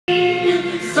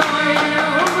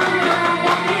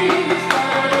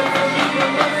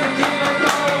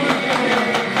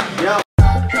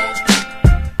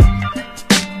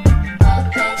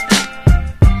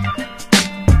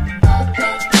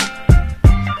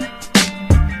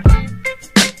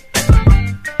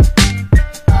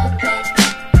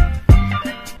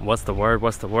What's the word?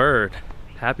 What's the word?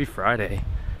 Happy Friday.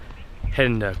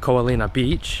 Heading to Ko'olina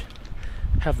Beach.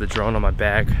 Have the drone on my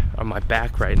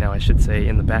back right now, I should say,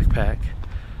 in the backpack.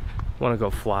 Want to go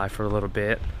fly for a little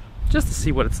bit, just to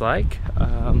see what it's like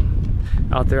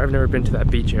out there. I've never been to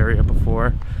that beach area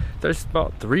before. There's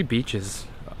about 3 beaches,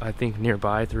 I think,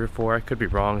 nearby, 3 or 4. I could be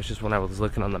wrong. It's just when I was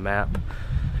looking on the map.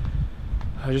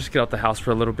 I'll just get out the house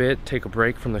for a little bit, take a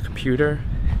break from the computer,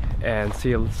 and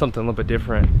see something a little bit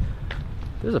different.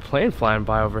 There's a plane flying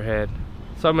by overhead,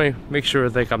 so I'm gonna make sure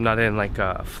like I'm not in like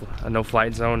a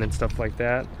no-flight zone and stuff like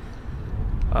that.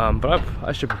 But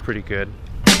I should be pretty good.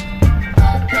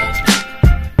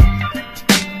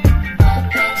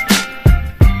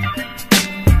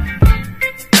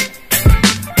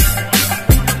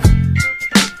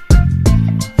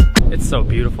 It's so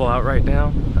beautiful out right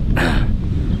now.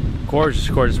 Gorgeous,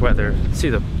 gorgeous weather. See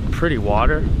the pretty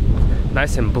water,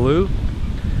 nice and blue.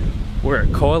 We're at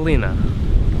Ko'olina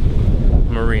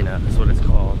Marina, is what it's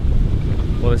called.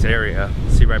 Well, this area,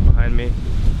 see right behind me?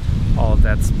 All of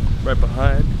that's right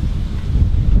behind.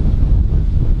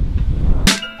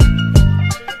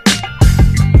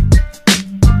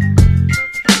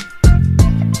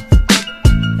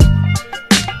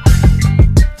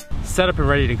 Set up and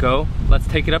ready to go. Let's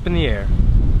take it up in the air.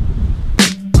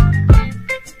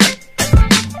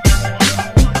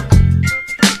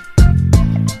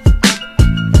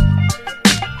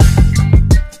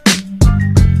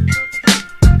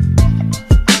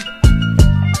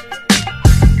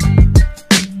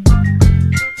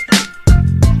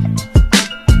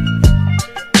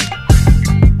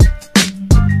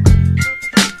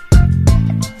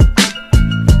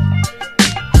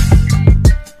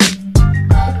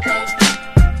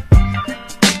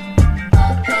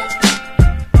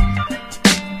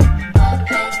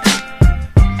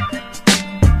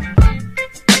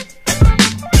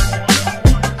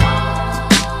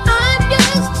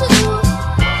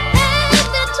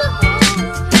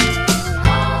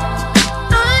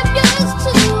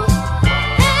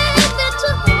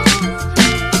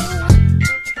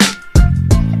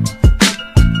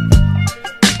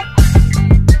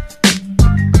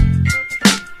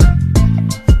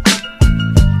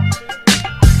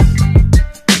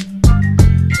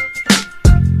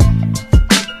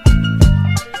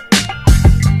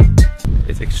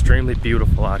 Extremely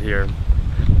beautiful out here.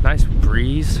 Nice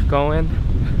breeze going,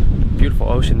 beautiful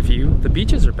ocean view. The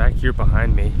beaches are back here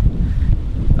behind me.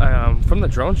 From the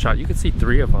drone shot you can see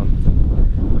 3 of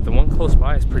them, but the one close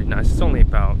by is pretty nice. It's only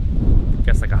about, I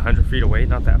guess, like 100 feet away,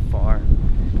 not that far.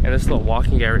 And this little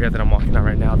walking area that I'm walking on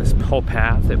right now, this whole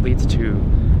path that leads to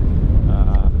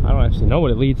I don't actually know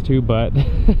what it leads to, but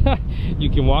you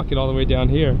can walk it all the way down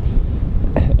here.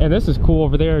 And this is cool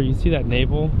over there. You see that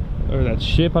naval or that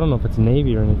ship? I don't know if it's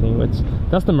Navy or anything.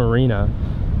 That's the marina.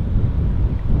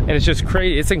 And it's just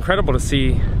crazy. It's incredible to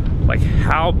see like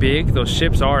how big those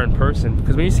ships are in person,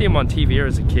 because when you see them on TV or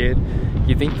as a kid,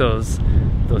 you think those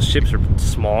ships are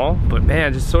small, but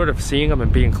man, just sort of seeing them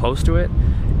and being close to it,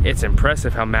 it's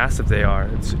impressive how massive they are.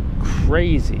 It's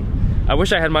crazy. I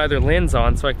wish I had my other lens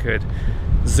on so I could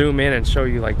zoom in and show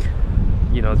you, like,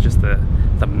 you know, just the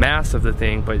mass of the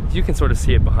thing, but you can sort of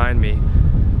see it behind me.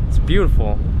 It's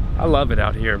beautiful. I love it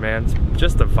out here, man. It's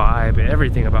just the vibe,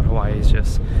 everything about Hawaii is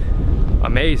just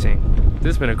amazing. This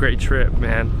has been a great trip,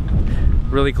 man.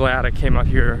 Really glad I came out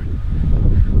here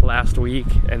last week,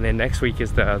 and then next week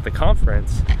is the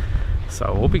conference.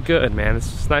 So we'll be good, man. It's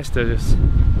just nice to just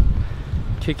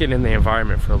kick it in the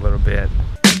environment for a little bit.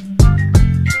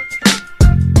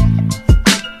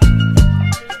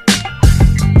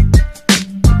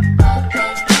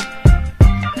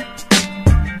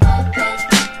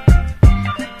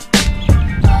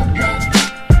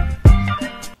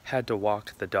 Had to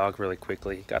walk the dog really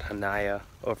quickly. Got Hanaya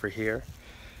over here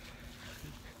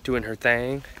doing her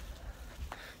thing,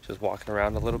 just walking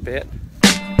around a little bit.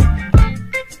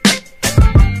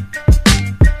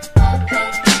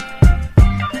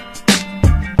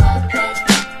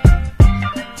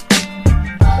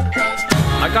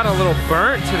 I got a little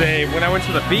burnt today when I went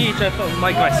to the beach. I felt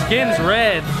like my skin's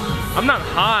red. I'm not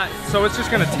hot, so it's just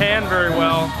gonna tan very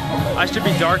well. I should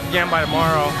be dark again by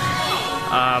tomorrow.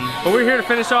 But we're here to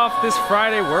finish off this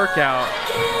Friday workout.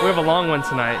 We have a long one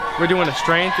tonight. We're doing a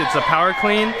strength, it's a power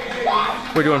clean.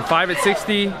 We're doing 5 at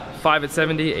 60, 5 at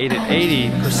 70, 8 at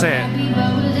 80%.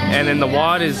 And then the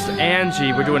WOD is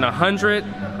Angie. We're doing 100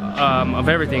 of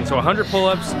everything. So 100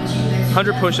 pull-ups,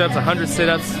 100 push-ups, 100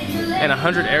 sit-ups, and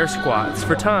 100 air squats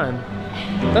for time.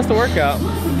 that's the workout.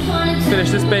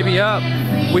 Finish this baby up.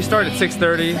 We started at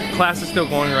 6:30. Class is still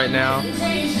going right now.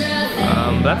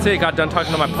 That's it. Got done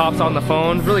talking to my pops on the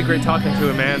phone. Really great talking to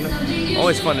him, man.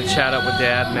 Always fun to chat up with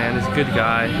Dad, man. He's a good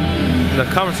guy. The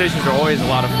conversations are always a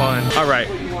lot of fun. All right,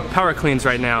 power cleans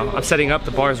right now. I'm setting up.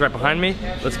 The bar is right behind me.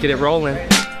 Let's get it rolling.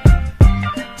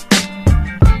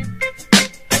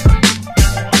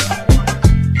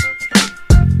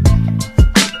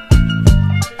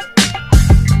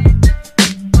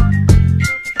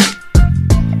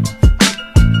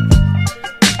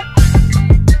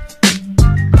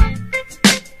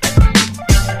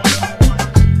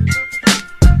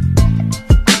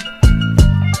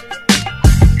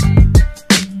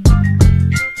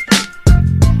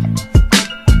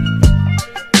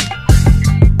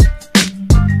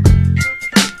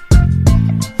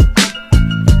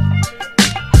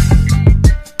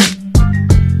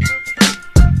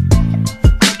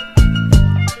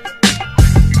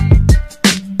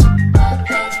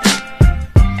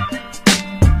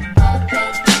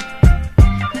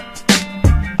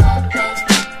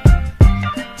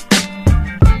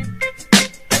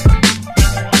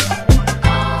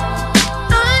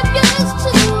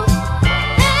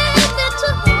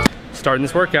 Starting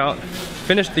this workout,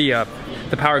 finished the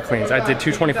power cleans. I did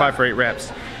 225 for 8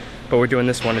 reps, but we're doing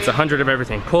this one. It's 100 of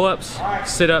everything: pull-ups,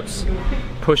 sit-ups,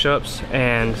 push-ups,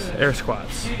 and air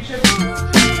squats.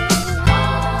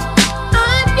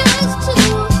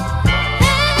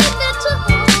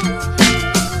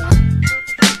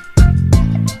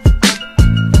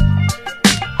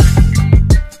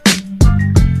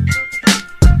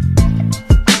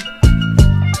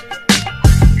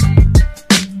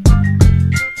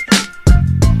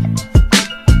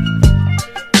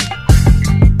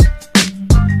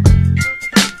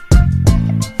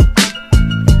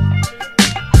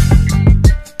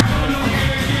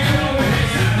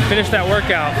 Finished that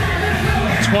workout,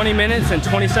 20 minutes and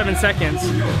 27 seconds.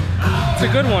 It's a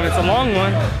good one, it's a long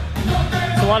one.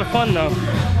 It's a lot of fun though.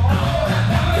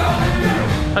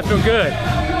 I feel good.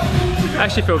 I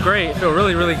actually feel great, I feel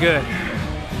really, really good.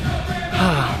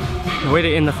 Way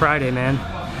to end the Friday, man.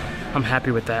 I'm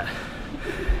happy with that.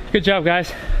 Good job,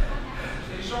 guys.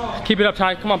 Keep it up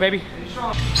tight, come on, baby.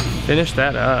 Finish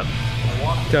that up.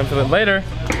 Done for the later.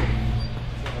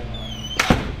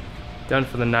 Done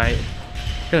for the night.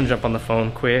 Gonna jump on the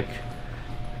phone quick.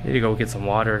 Need to go get some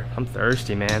water. I'm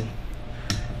thirsty, man.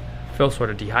 Feel sort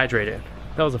of dehydrated.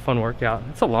 That was a fun workout.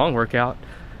 It's a long workout.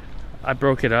 I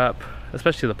broke it up,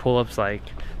 especially the pull-ups. Like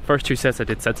first 2 sets I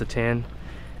did sets of 10,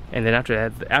 and then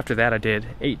after that I did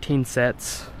 18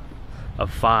 sets of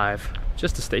 5,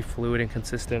 just to stay fluid and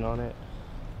consistent on it.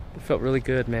 It felt really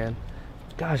good, man.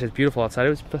 Gosh, it's beautiful outside.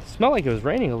 It smelled like it was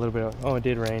raining a little bit. Oh, it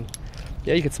did rain.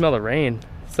 Yeah, you could smell the rain.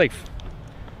 It's like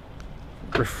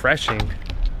refreshing,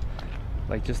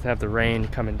 like just to have the rain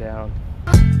coming down.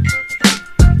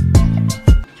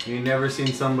 You never seen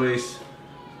somebody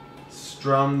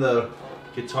strum the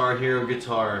Guitar Hero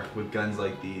guitar with guns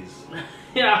like these.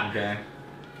 Yeah. Okay.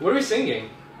 What are we singing?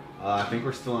 I think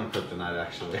we're still on Kryptonite,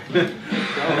 actually.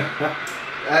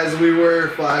 As we were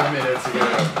 5 minutes ago.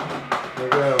 There we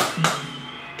go.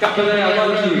 Capone, I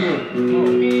love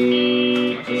you.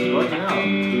 It's working out.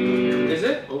 Is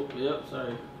it? Oh, yep,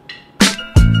 sorry.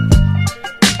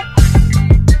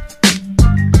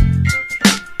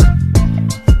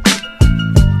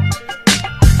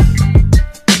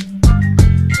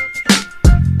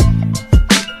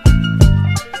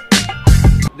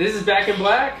 This is Back in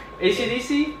Black,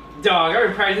 AC/DC. Dog, I've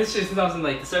been practicing this shit since I was in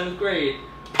like the 7th grade.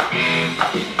 The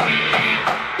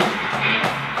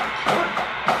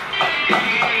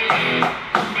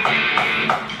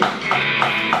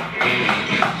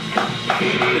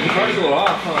guitar's a little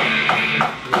off, huh?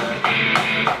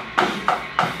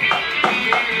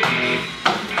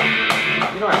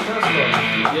 You know, it's kind of slow.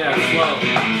 Yeah, it's slow.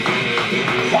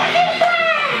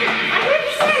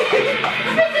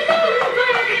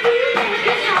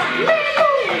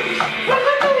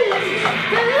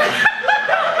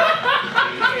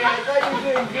 I thought you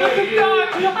were doing good.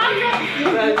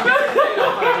 No,